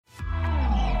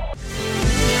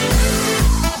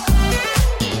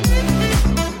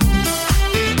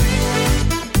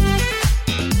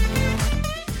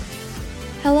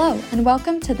and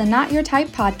welcome to the Not Your Type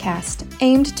podcast,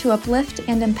 aimed to uplift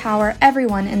and empower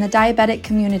everyone in the diabetic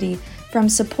community, from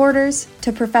supporters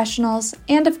to professionals,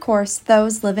 and of course,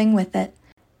 those living with it.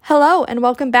 Hello, and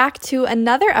welcome back to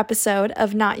another episode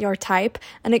of Not Your Type,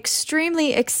 an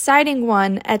extremely exciting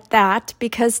one at that,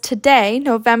 because today,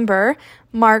 November,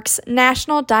 marks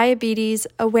National Diabetes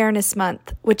Awareness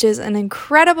Month, which is an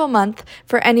incredible month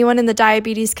for anyone in the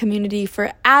diabetes community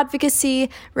for advocacy,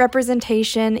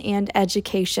 representation, and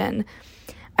education.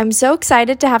 I'm so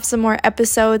excited to have some more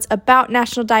episodes about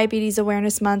National Diabetes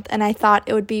Awareness Month, and I thought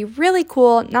it would be really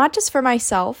cool, not just for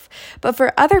myself, but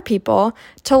for other people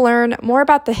to learn more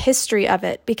about the history of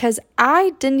it, because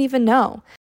I didn't even know.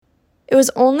 It was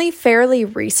only fairly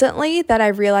recently that I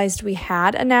realized we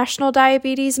had a National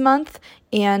Diabetes Month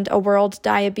and a World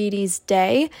Diabetes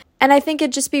Day, and I think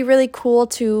it'd just be really cool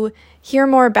to hear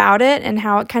more about it and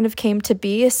how it kind of came to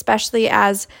be, especially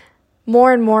as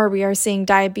more and more we are seeing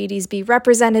diabetes be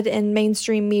represented in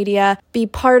mainstream media, be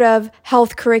part of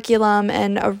health curriculum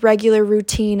and a regular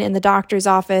routine in the doctor's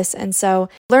office. And so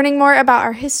learning more about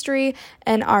our history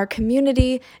and our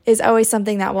community is always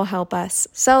something that will help us.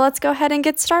 So let's go ahead and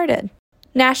get started.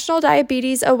 National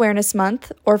Diabetes Awareness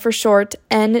Month, or for short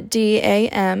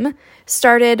NDAM,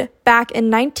 started back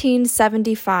in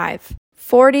 1975,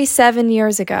 47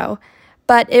 years ago.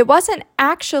 But it wasn't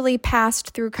actually passed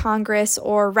through Congress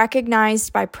or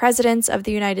recognized by presidents of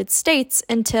the United States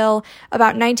until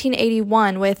about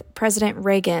 1981 with President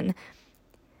Reagan.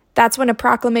 That's when a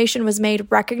proclamation was made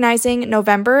recognizing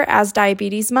November as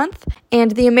Diabetes Month,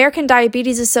 and the American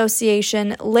Diabetes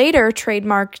Association later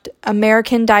trademarked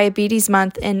American Diabetes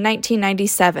Month in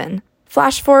 1997.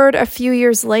 Flash forward a few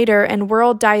years later, and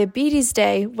World Diabetes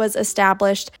Day was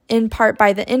established in part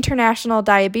by the International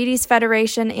Diabetes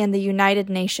Federation and the United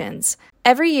Nations.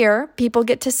 Every year, people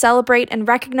get to celebrate and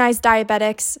recognize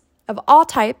diabetics of all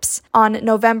types on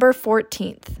November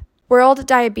 14th. World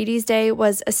Diabetes Day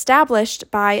was established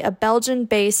by a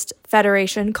Belgian-based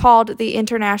federation called the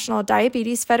International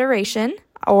Diabetes Federation,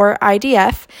 or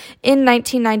IDF, in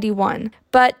 1991.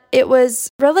 But it was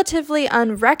relatively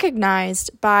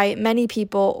unrecognized by many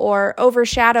people or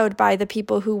overshadowed by the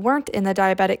people who weren't in the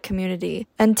diabetic community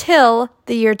until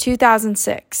the year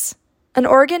 2006. An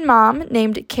Oregon mom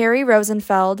named Carrie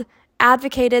Rosenfeld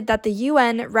advocated that the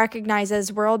UN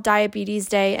recognizes World Diabetes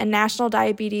Day and National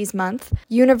Diabetes Month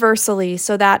universally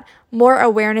so that more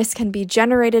awareness can be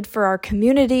generated for our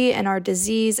community and our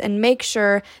disease, and make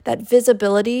sure that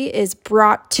visibility is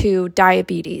brought to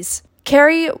diabetes.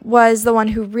 Carrie was the one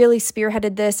who really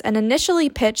spearheaded this and initially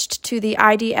pitched to the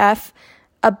IDF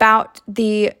about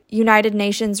the United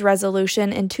Nations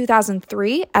resolution in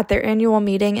 2003 at their annual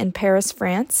meeting in Paris,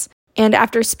 France. And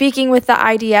after speaking with the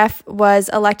IDF, was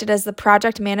elected as the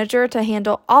project manager to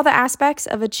handle all the aspects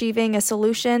of achieving a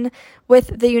solution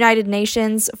with the United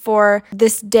Nations for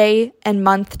this day and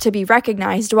month to be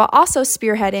recognized, while also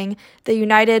spearheading the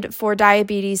United for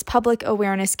Diabetes public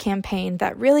awareness campaign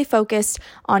that really focused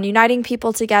on uniting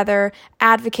people together,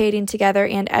 advocating together,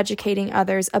 and educating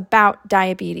others about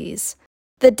diabetes.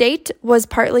 The date was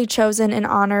partly chosen in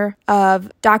honor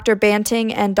of Dr.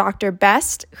 Banting and Dr.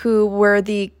 Best, who were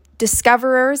the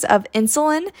discoverers of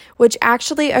insulin, which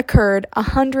actually occurred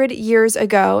 100 years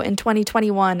ago in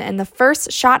 2021, and the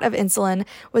first shot of insulin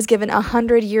was given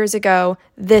 100 years ago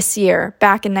this year,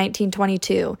 back in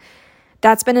 1922.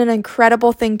 That's been an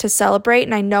incredible thing to celebrate,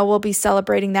 and I know we'll be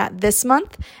celebrating that this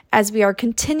month as we are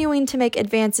continuing to make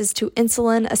advances to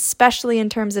insulin, especially in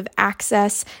terms of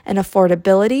access and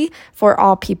affordability for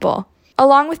all people.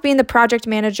 Along with being the project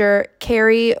manager,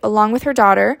 Carrie, along with her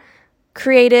daughter,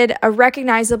 created a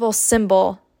recognizable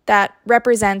symbol that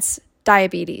represents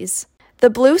diabetes. The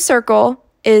blue circle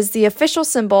is the official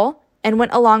symbol and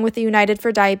went along with the United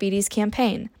for Diabetes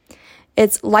campaign.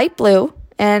 It's light blue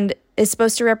and is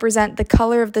supposed to represent the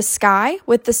color of the sky,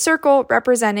 with the circle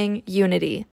representing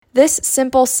unity. This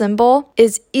simple symbol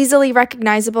is easily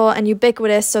recognizable and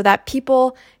ubiquitous so that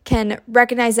people can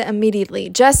recognize it immediately,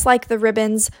 just like the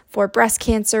ribbons for breast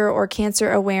cancer or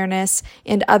cancer awareness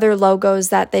and other logos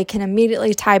that they can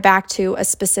immediately tie back to a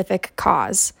specific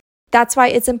cause. That's why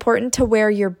it's important to wear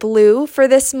your blue for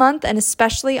this month, and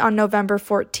especially on November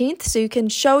 14th, so you can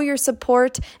show your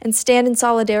support and stand in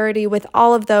solidarity with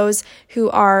all of those who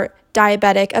are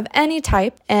diabetic of any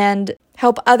type and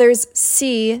help others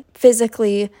see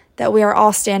physically that we are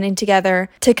all standing together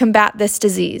to combat this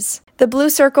disease. The blue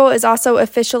circle is also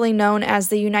officially known as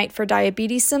the Unite for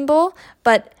Diabetes symbol,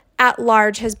 but at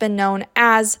large has been known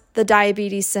as the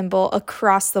diabetes symbol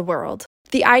across the world.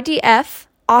 The IDF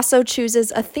also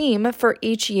chooses a theme for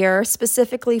each year,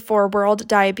 specifically for World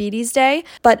Diabetes Day,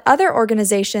 but other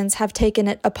organizations have taken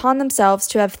it upon themselves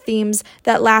to have themes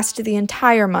that last the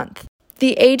entire month.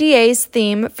 The ADA's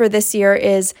theme for this year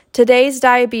is Today's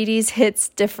Diabetes Hits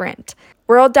Different.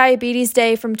 World Diabetes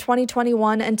Day from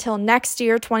 2021 until next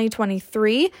year,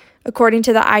 2023, according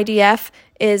to the IDF,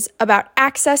 is about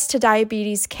access to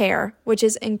diabetes care, which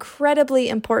is incredibly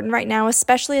important right now,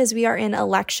 especially as we are in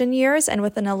election years and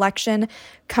with an election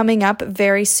coming up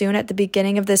very soon at the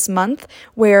beginning of this month,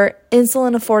 where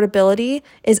insulin affordability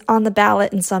is on the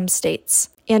ballot in some states.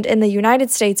 And in the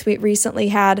United States, we recently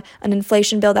had an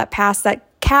inflation bill that passed that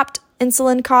capped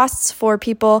insulin costs for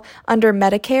people under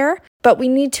Medicare, but we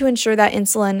need to ensure that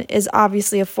insulin is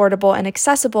obviously affordable and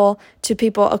accessible to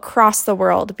people across the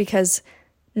world because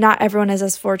not everyone is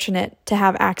as fortunate to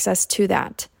have access to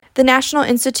that. The National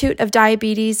Institute of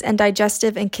Diabetes and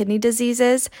Digestive and Kidney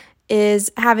Diseases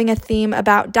is having a theme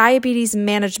about diabetes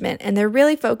management, and they're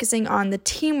really focusing on the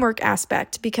teamwork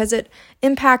aspect because it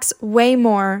impacts way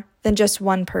more than just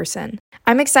one person.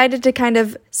 I'm excited to kind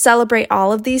of celebrate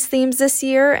all of these themes this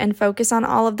year and focus on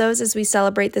all of those as we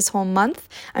celebrate this whole month.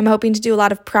 I'm hoping to do a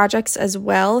lot of projects as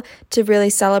well to really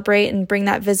celebrate and bring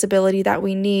that visibility that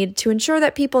we need to ensure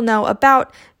that people know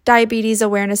about Diabetes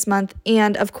Awareness Month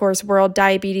and, of course, World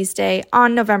Diabetes Day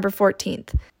on November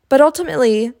 14th. But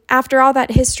ultimately, after all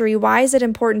that history, why is it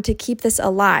important to keep this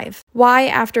alive? Why,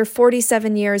 after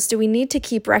 47 years, do we need to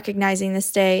keep recognizing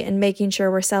this day and making sure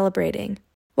we're celebrating?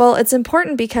 Well, it's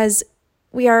important because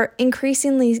we are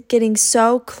increasingly getting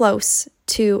so close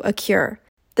to a cure.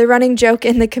 The running joke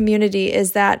in the community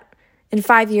is that in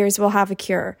 5 years we'll have a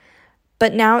cure.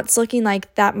 But now it's looking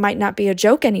like that might not be a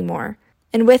joke anymore.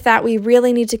 And with that, we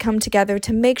really need to come together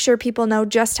to make sure people know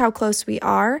just how close we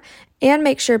are and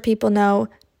make sure people know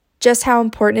just how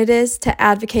important it is to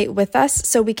advocate with us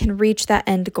so we can reach that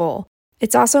end goal.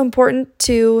 It's also important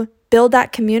to build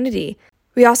that community.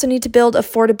 We also need to build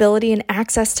affordability and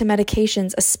access to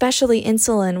medications, especially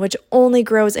insulin, which only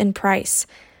grows in price.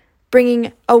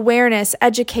 Bringing awareness,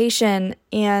 education,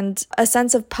 and a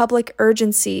sense of public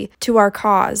urgency to our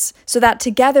cause so that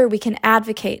together we can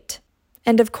advocate.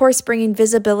 And of course, bringing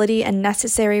visibility and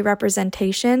necessary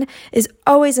representation is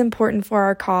always important for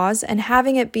our cause, and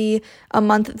having it be a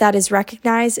month that is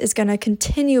recognized is going to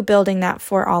continue building that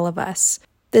for all of us.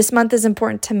 This month is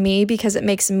important to me because it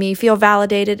makes me feel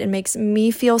validated, it makes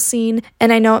me feel seen,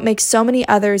 and I know it makes so many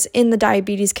others in the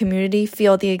diabetes community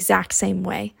feel the exact same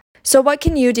way. So what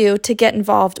can you do to get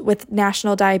involved with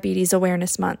National Diabetes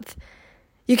Awareness Month?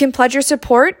 You can pledge your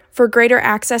support for greater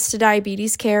access to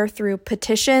diabetes care through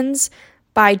petitions,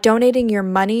 by donating your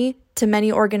money to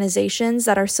many organizations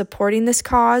that are supporting this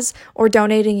cause, or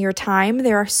donating your time.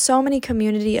 There are so many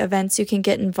community events you can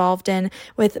get involved in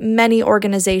with many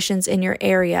organizations in your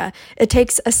area. It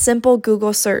takes a simple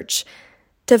Google search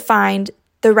to find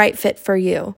the right fit for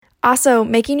you. Also,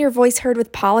 making your voice heard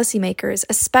with policymakers,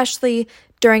 especially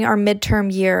during our midterm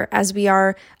year as we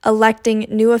are electing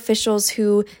new officials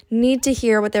who need to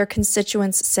hear what their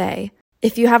constituents say.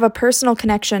 If you have a personal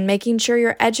connection, making sure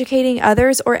you're educating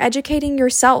others or educating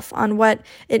yourself on what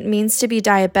it means to be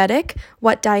diabetic,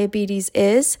 what diabetes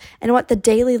is, and what the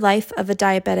daily life of a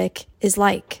diabetic is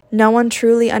like. No one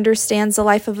truly understands the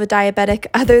life of a diabetic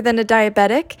other than a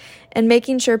diabetic, and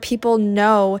making sure people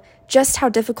know just how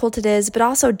difficult it is, but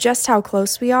also just how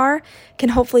close we are, can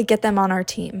hopefully get them on our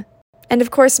team. And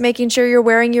of course, making sure you're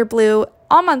wearing your blue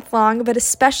all month long, but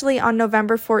especially on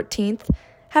November 14th.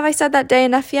 Have I said that day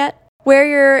enough yet? Wear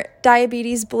your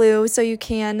diabetes blue so you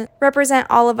can represent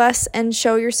all of us and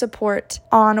show your support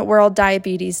on World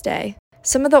Diabetes Day.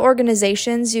 Some of the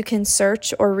organizations you can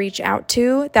search or reach out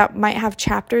to that might have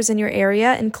chapters in your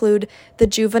area include the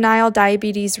Juvenile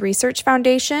Diabetes Research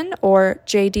Foundation, or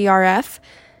JDRF.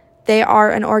 They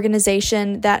are an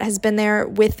organization that has been there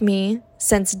with me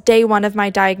since day one of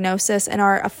my diagnosis and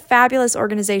are a fabulous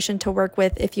organization to work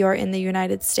with if you're in the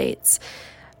United States.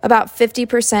 About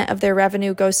 50% of their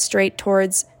revenue goes straight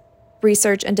towards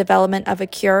research and development of a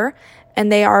cure,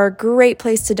 and they are a great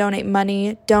place to donate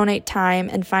money, donate time,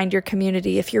 and find your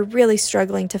community if you're really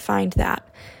struggling to find that.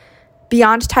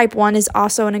 Beyond Type 1 is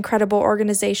also an incredible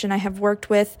organization I have worked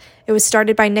with. It was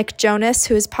started by Nick Jonas,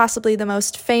 who is possibly the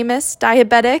most famous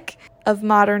diabetic of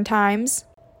modern times.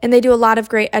 And they do a lot of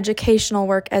great educational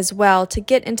work as well to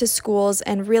get into schools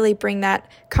and really bring that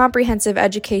comprehensive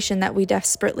education that we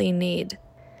desperately need.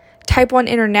 Type 1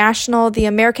 International, the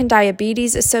American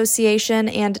Diabetes Association,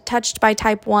 and Touched by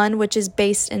Type 1, which is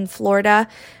based in Florida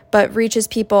but reaches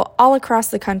people all across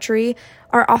the country,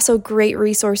 are also great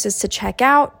resources to check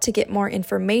out, to get more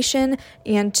information,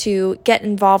 and to get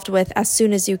involved with as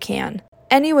soon as you can.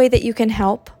 Any way that you can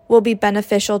help will be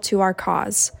beneficial to our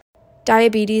cause.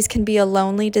 Diabetes can be a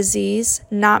lonely disease.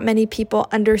 Not many people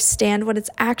understand what it's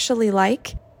actually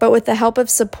like, but with the help of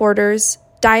supporters,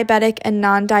 diabetic and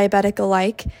non-diabetic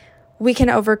alike, we can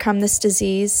overcome this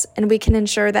disease, and we can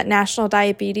ensure that National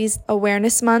Diabetes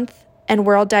Awareness Month and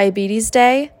World Diabetes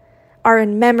Day are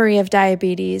in memory of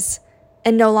diabetes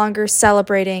and no longer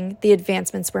celebrating the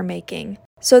advancements we're making.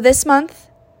 So this month,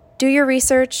 do your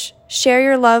research, share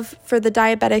your love for the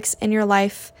diabetics in your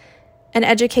life, and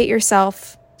educate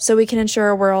yourself so we can ensure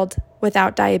a world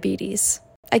without diabetes.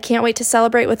 I can't wait to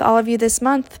celebrate with all of you this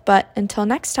month, but until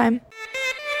next time.